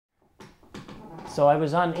So I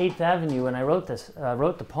was on 8th Avenue when I wrote this,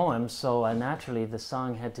 wrote the poem, so naturally the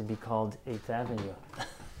song had to be called 8th Avenue.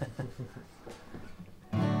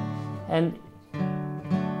 And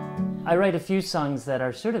I write a few songs that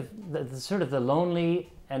are sort of the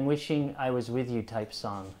lonely and wishing I was with you type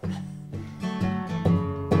song.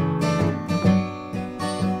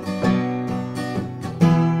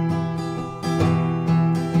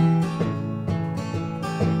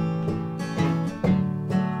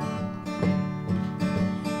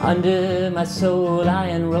 Under my soul I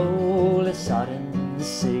unroll a sodden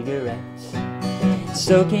cigarette,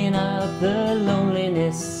 soaking up the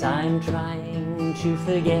loneliness I'm trying to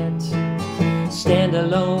forget. Stand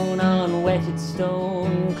alone on wetted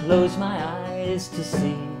stone, close my eyes to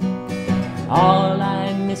see all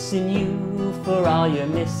I'm missing you for all you're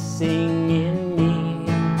missing in me.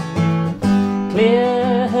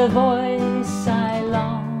 Clear her voice I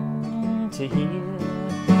long to hear,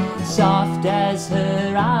 soft as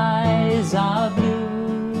her eyes are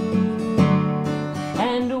blue,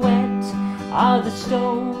 and wet are the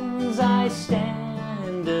stones I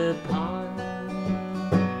stand upon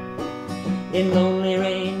in lonely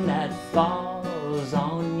rain that falls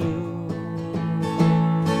on you.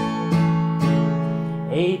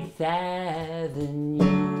 8th Avenue.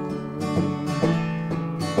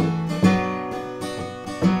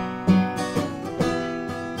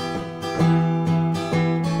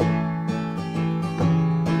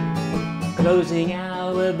 Closing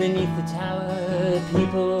hour beneath the tower,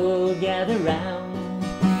 people gather round.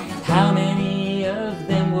 How many of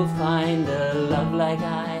them will find a love like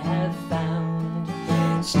I have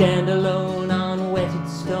found? Stand alone on wetted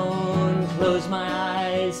stone, close my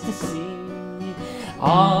eyes to see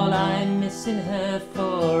all I'm missing her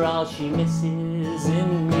for, all she misses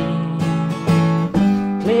in me.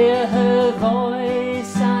 Clear her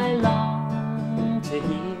voice I long to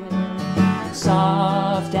hear,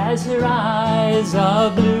 soft as her eyes are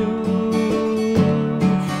blue,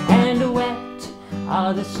 and wet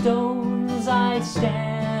are the stones I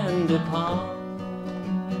stand upon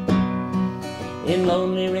in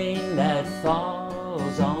lonely rain that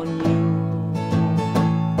falls on you.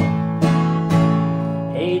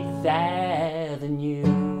 8th Avenue.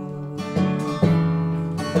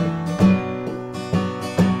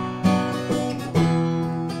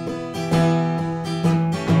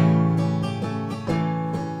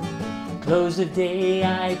 Close of day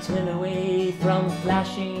I turn away from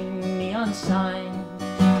flashing neon sign.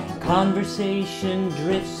 Conversation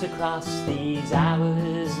drifts across these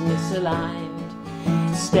hours misaligned.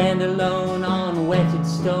 Stand alone on wetted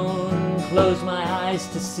stone, close my eyes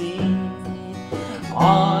to see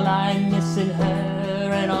all I miss in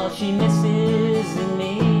her and all she misses in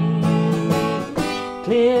me.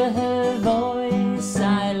 Clear her voice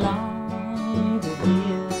I long to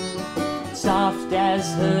hear, soft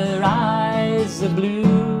as her eyes are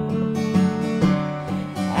blue,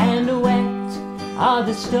 and wet are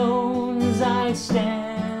the stones I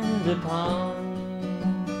stand upon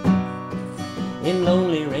in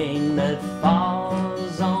lonely rain that falls